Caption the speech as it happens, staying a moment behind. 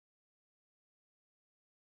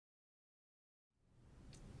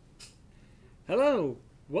Hello,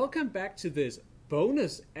 welcome back to this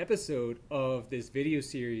bonus episode of this video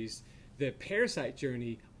series, The Parasite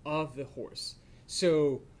Journey of the Horse.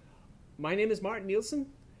 So, my name is Martin Nielsen,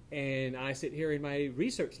 and I sit here in my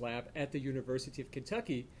research lab at the University of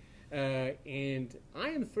Kentucky, and I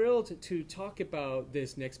am thrilled to talk about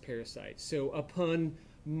this next parasite. So, upon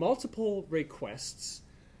multiple requests,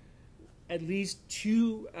 at least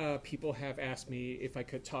two people have asked me if I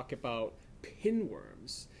could talk about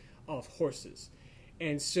pinworms of horses.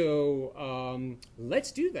 And so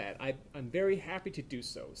let's do that. I'm very happy to do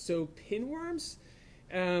so. So pinworms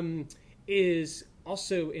is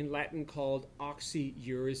also in Latin called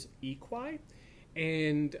Oxyurus equi,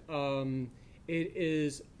 and it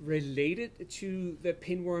is related to the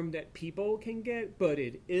pinworm that people can get, but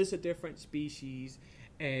it is a different species,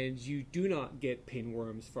 and you do not get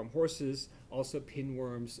pinworms from horses. Also,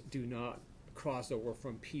 pinworms do not cross over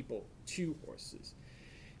from people to horses.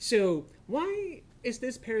 So why is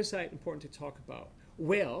this parasite important to talk about?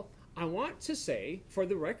 Well, I want to say for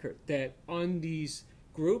the record that on these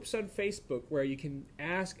groups on Facebook where you can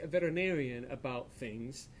ask a veterinarian about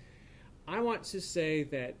things, I want to say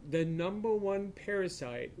that the number one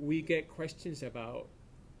parasite we get questions about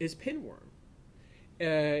is pinworm.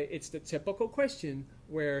 It's the typical question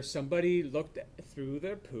where somebody looked through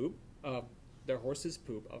their poop, their horse's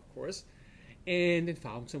poop, of course, and then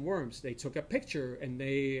found some worms. They took a picture and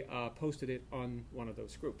they posted it on one of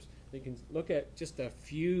those groups. You can look at just a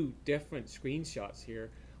few different screenshots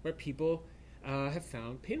here where people have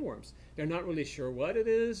found pinworms. They're not really sure what it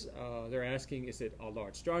is. They're asking, is it a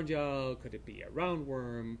large strongjaw? Could it be a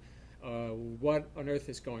roundworm? What on earth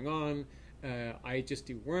is going on? I just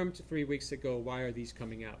dewormed 3 weeks ago. Why are these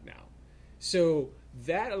coming out now? So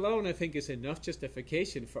that alone, I think, is enough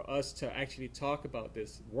justification for us to actually talk about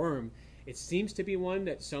this worm. It seems to be one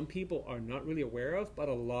that some people are not really aware of, but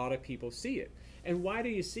a lot of people see it. And why do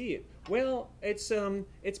you see it? Well,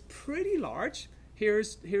 it's pretty large.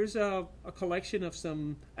 Here's a collection of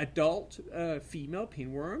some adult female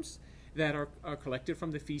pinworms that are collected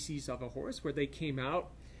from the feces of a horse, where they came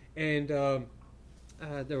out, and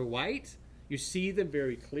they're white. You see them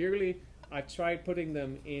very clearly. I tried putting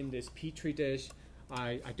them in this petri dish.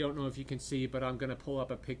 I don't know if you can see, but I'm going to pull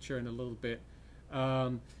up a picture in a little bit.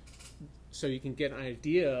 So you can get an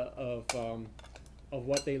idea of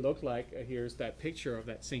what they look like. Here's that picture of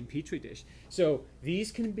that same petri dish. So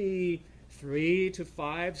these can be 3 to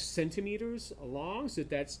 5 centimeters long. So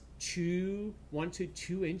that's 1 to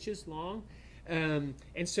 2 inches long. And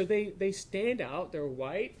so they stand out. They're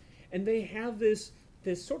white, and they have this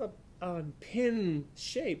sort of pin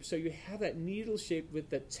shape. So you have that needle shape with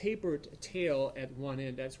the tapered tail at one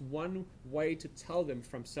end. That's one way to tell them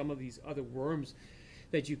from some of these other worms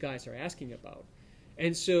that you guys are asking about.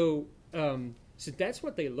 And so so that's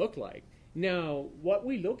what they look like. Now, what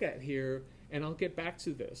we look at here, and I'll get back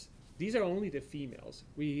to this, these are only the females.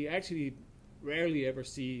 We actually rarely ever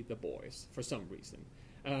see the boys for some reason.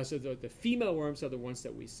 So the female worms are the ones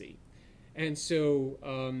that we see. And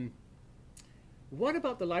so what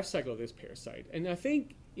about the life cycle of this parasite? And I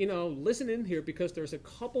think, listen in here, because there's a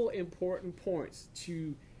couple important points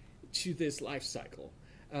to this life cycle.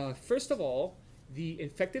 First of all, the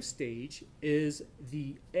infective stage is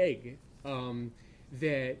the egg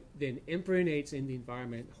that then embryonates in the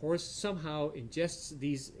environment. Horse somehow ingests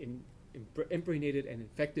these embryonated and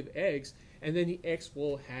infective eggs, and then the eggs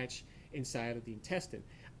will hatch inside of the intestine.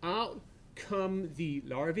 Out come the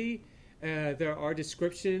larvae. There are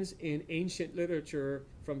descriptions in ancient literature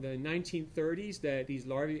from the 1930s that these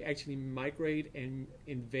larvae actually migrate and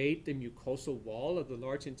invade the mucosal wall of the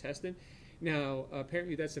large intestine. Now,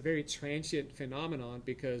 apparently that's a very transient phenomenon,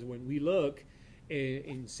 because when we look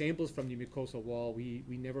in samples from the mucosal wall, we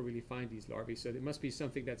never really find these larvae. So it must be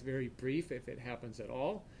something that's very brief, if it happens at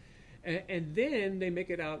all. And then they make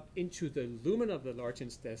it out into the lumen of the large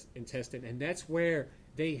intestine, and that's where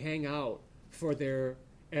they hang out for the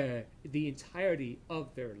entirety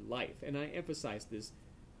of their life. And I emphasize this: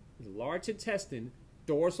 large intestine,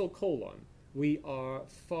 dorsal colon. We are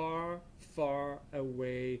far, far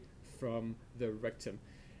away from the rectum.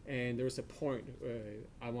 And there's a point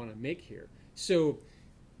I want to make here. So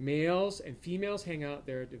males and females hang out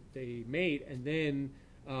there, they mate, and then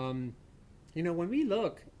when we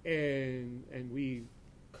look and we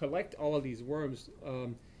collect all of these worms,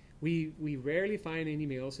 we rarely find any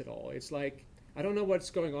males at all. It's like, I don't know what's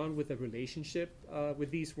going on with the relationship with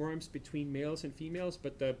these worms between males and females,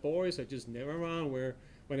 but the boys are just never around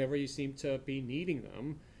whenever you seem to be needing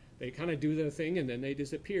them. They kind of do their thing and then they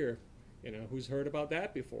disappear. Who's heard about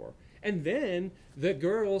that before? And then the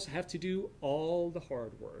girls have to do all the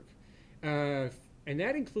hard work. And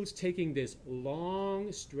that includes taking this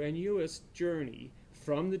long, strenuous journey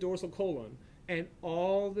from the dorsal colon and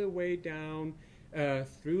all the way down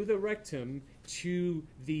through the rectum to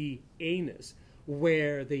the anus,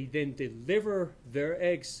 where they then deliver their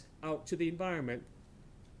eggs out to the environment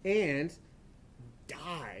and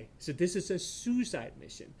die. So this is a suicide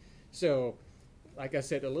mission. So, like I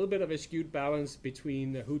said, a little bit of a skewed balance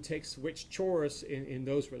between who takes which chores in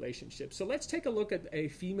those relationships. So let's take a look at a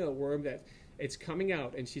female worm that it's coming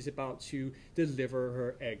out and she's about to deliver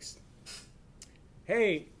her eggs.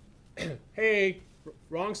 Hey, hey,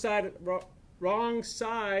 wrong side, wrong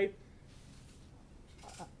side.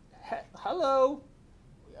 Hello.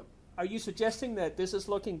 Are you suggesting that this is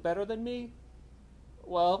looking better than me?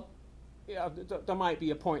 Well, yeah, there might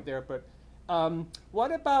be a point there, but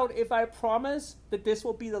what about if I promise that this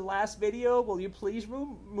will be the last video? Will you please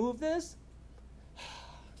move this?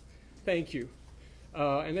 Thank you.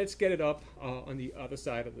 And let's get it up on the other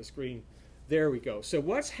side of the screen. There we go. So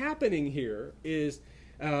what's happening here is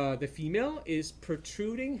the female is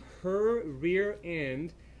protruding her rear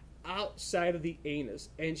end outside of the anus,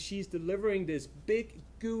 and she's delivering this big,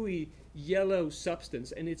 gooey, yellow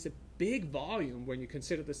substance, and it's a big volume when you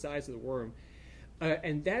consider the size of the worm.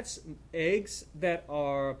 And that's eggs that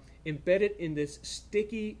are embedded in this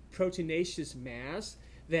sticky proteinaceous mass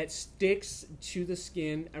that sticks to the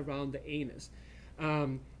skin around the anus.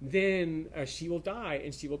 Then she will die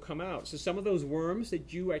and she will come out. So some of those worms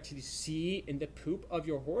that you actually see in the poop of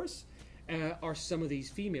your horse are some of these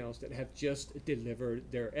females that have just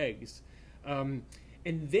delivered their eggs. And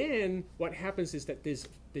then what happens is that this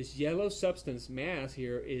yellow substance mass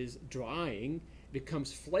here is drying,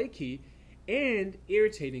 becomes flaky, and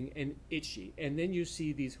irritating and itchy. And then you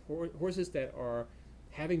see these horses that are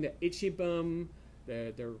having the itchy bum,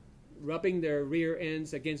 they're rubbing their rear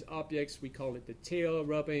ends against objects. We call it the tail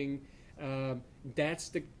rubbing. That's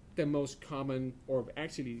the most common, or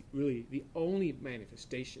actually really the only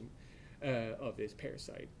manifestation of this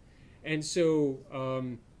parasite. And so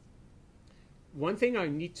one thing I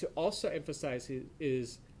need to also emphasize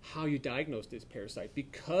is how you diagnose this parasite.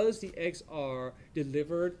 Because the eggs are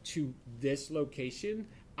delivered to this location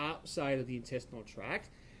outside of the intestinal tract,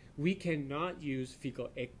 we cannot use fecal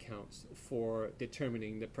egg counts for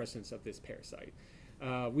determining the presence of this parasite.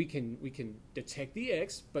 We can detect the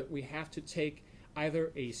eggs, but we have to take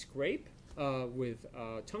either a scrape with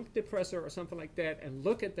a tongue depressor or something like that and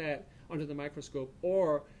look at that under the microscope,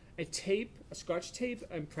 or a scotch tape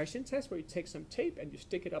impression test where you take some tape and you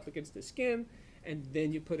stick it up against the skin, and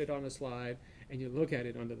then you put it on a slide and you look at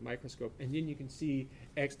it under the microscope, and then you can see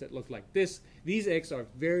eggs that look like this. These eggs are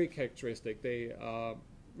very characteristic. They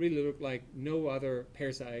really look like no other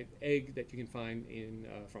parasite egg that you can find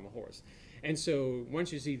from a horse. And so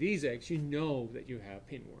once you see these eggs, you know that you have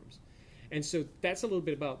pinworms. And so that's a little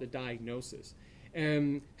bit about the diagnosis.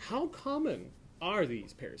 How common are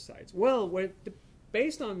these parasites? Well,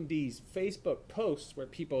 based on these Facebook posts where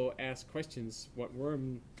people ask questions, what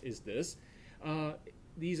worm is this?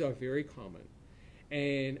 These are very common.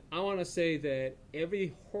 And I want to say that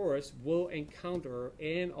every horse will encounter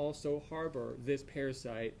and also harbor this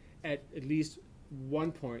parasite at least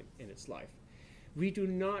one point in its life. We do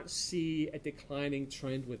not see a declining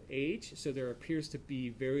trend with age, so there appears to be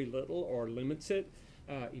very little or limited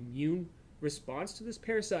immune response to this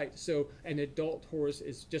parasite. So an adult horse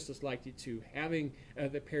is just as likely to having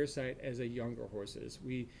the parasite as a younger horse is.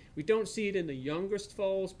 We don't see it in the youngest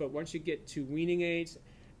foals, but once you get to weaning age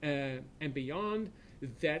and beyond,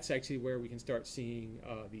 that's actually where we can start seeing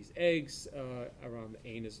these eggs around the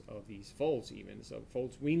anus of these foals even. So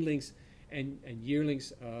foals, weanlings, and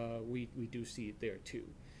yearlings, we do see it there too.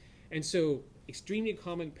 And so extremely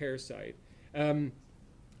common parasite. And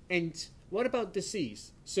what about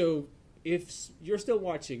disease? So if you're still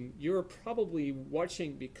watching, you're probably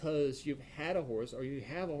watching because you've had a horse, or you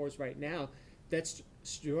have a horse right now that's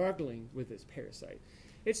struggling with this parasite.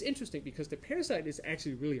 It's interesting because the parasite is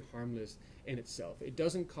actually really harmless in itself. It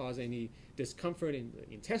doesn't cause any discomfort in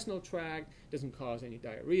the intestinal tract, doesn't cause any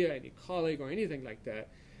diarrhea, any colic, or anything like that,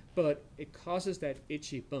 but it causes that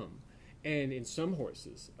itchy bum. And in some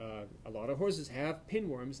horses, a lot of horses have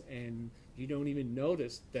pinworms, and you don't even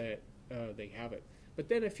notice that they have it. But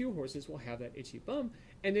then a few horses will have that itchy bum,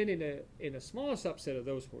 and then in a smaller subset of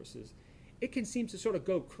those horses, it can seem to sort of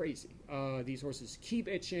go crazy. These horses keep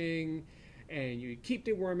itching, and you keep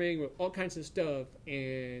deworming with all kinds of stuff,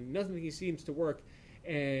 and nothing seems to work,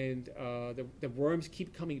 and the worms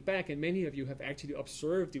keep coming back. And many of you have actually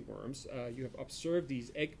observed the worms. You have observed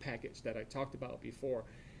these egg packets that I talked about before.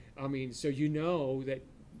 I mean, so you know that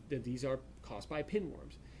these are caused by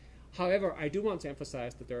pinworms. However, I do want to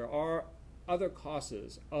emphasize that there are other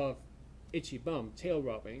causes of itchy bum, tail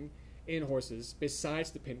rubbing in horses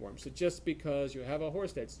besides the pinworm. So just because you have a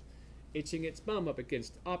horse that's itching its bum up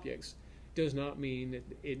against objects does not mean that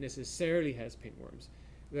it necessarily has pinworms.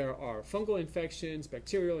 There are fungal infections,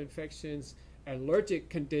 bacterial infections, allergic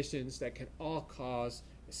conditions that can all cause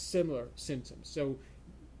similar symptoms. So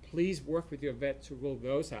please work with your vet to rule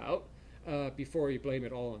those out before you blame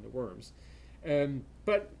it all on the worms.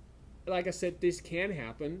 But like I said, this can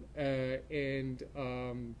happen, and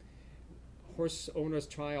horse owners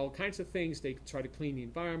try all kinds of things. They try to clean the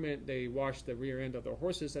environment, they wash the rear end of their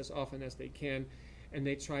horses as often as they can, and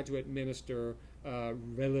they try to administer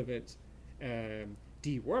relevant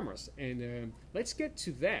dewormers. And let's get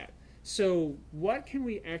to that. So what can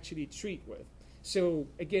we actually treat with? So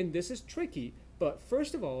again, this is tricky, but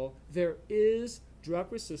first of all, there is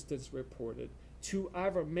drug resistance reported to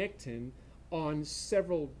ivermectin on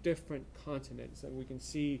several different continents, and we can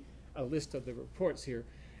see a list of the reports here.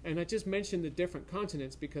 And I just mentioned the different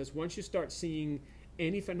continents because once you start seeing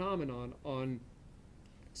any phenomenon on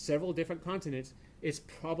several different continents, it's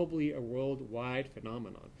probably a worldwide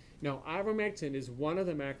phenomenon. Now, ivermectin is one of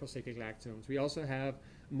the macrocyclic lactones. We also have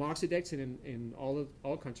moxidectin in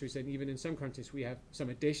all countries, and even in some countries we have some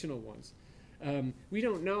additional ones. We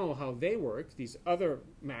don't know how they work, these other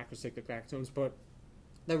macrocyclic lactones, but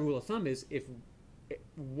the rule of thumb is if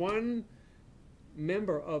one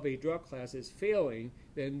member of a drug class is failing,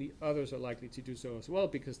 then the others are likely to do so as well,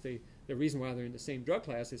 because the reason why they're in the same drug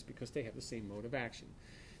class is because they have the same mode of action.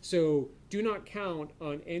 So do not count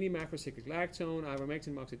on any macrocyclic lactone,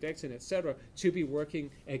 ivermectin, moxidectin, etc., to be working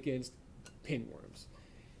against pinworms.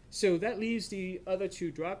 So that leaves the other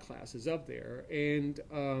two drug classes up there, and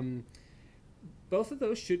both of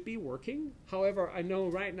those should be working. However, I know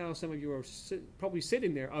right now some of you are probably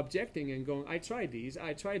sitting there objecting and going, I tried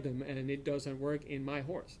them, and it doesn't work in my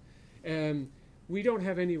horse. We don't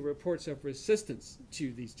have any reports of resistance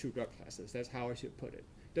to these two drug classes. That's how I should put it.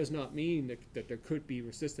 Does not mean that there could be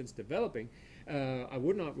resistance developing. I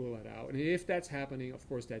would not rule it out. And if that's happening, of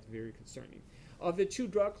course, that's very concerning. Of the two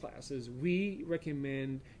drug classes, we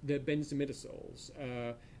recommend the benzimidazoles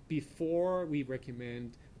before we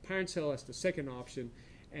recommend Parentel as the second option,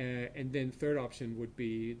 and then third option would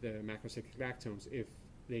be the macrocyclic lactones if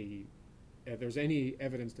there's any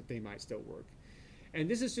evidence that they might still work. And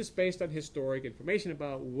this is just based on historic information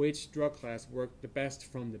about which drug class worked the best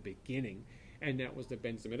from the beginning, and that was the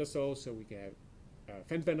benzimidazole. So we have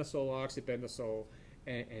fenbendazole, oxybendazole,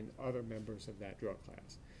 and other members of that drug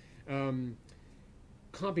class.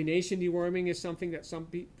 Combination deworming is something that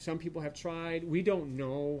some people have tried. We don't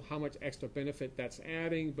know how much extra benefit that's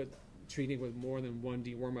adding, but treating with more than one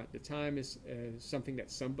dewormer at the time is something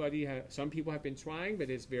that some people have been trying, but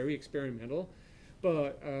it's very experimental.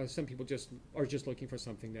 But some people are just looking for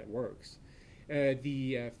something that works.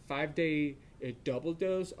 The 5-day double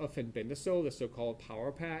dose of fenbendazole, the so-called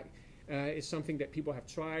power pack, is something that people have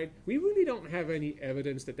tried. We really don't have any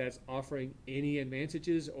evidence that that's offering any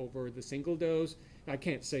advantages over the single dose. I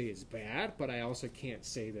can't say it's bad, but I also can't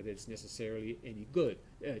say that it's necessarily any good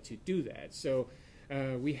to do that. So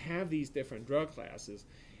we have these different drug classes,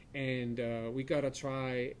 and we got to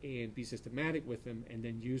try and be systematic with them and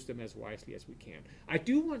then use them as wisely as we can. I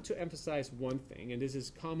do want to emphasize one thing, and this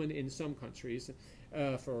is common in some countries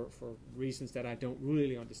for reasons that I don't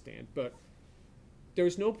really understand, but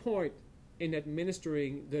there's no point in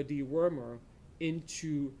administering the dewormer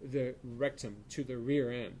into the rectum, to the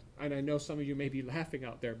rear end. And I know some of you may be laughing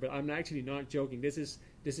out there, but I'm actually not joking. This is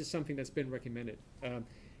something that's been recommended.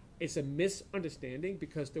 It's a misunderstanding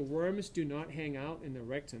because the worms do not hang out in the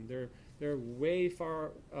rectum. They're way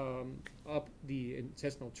far up the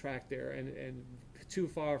intestinal tract there, and too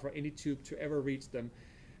far for any tube to ever reach them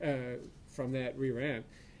from that rear end.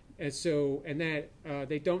 And so,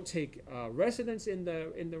 they don't take residence in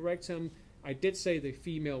the rectum. I did say the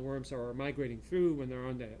female worms are migrating through when they're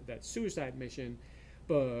on that suicide mission,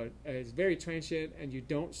 but it's very transient, and you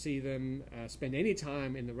don't see them spend any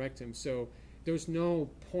time in the rectum. So there's no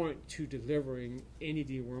point to delivering any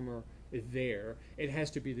dewormer there. It has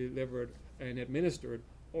to be delivered and administered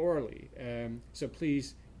orally. So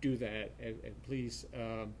please do that, and please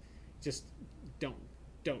just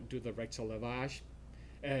don't do the rectal lavage.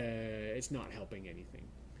 It's not helping anything.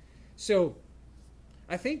 So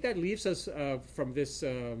I think that leaves us from this,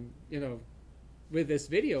 with this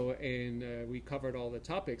video, and we covered all the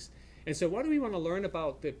topics. And so what do we want to learn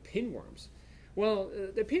about the pinworms? Well,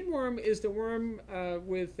 the pinworm is the worm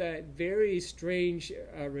with that very strange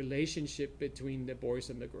relationship between the boys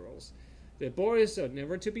and the girls. The boys are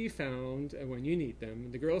never to be found when you need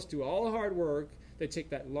them. The girls do all the hard work. they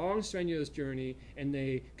take that long, strenuous journey and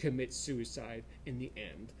they commit suicide in the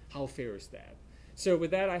end. How fair is that? So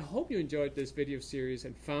with that, I hope you enjoyed this video series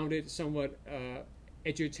and found it somewhat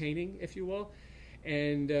edutaining, if you will.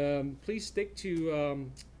 And please stick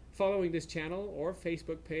to following this channel or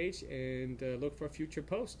Facebook page and look for future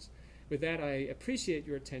posts. With that, I appreciate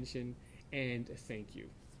your attention and thank you.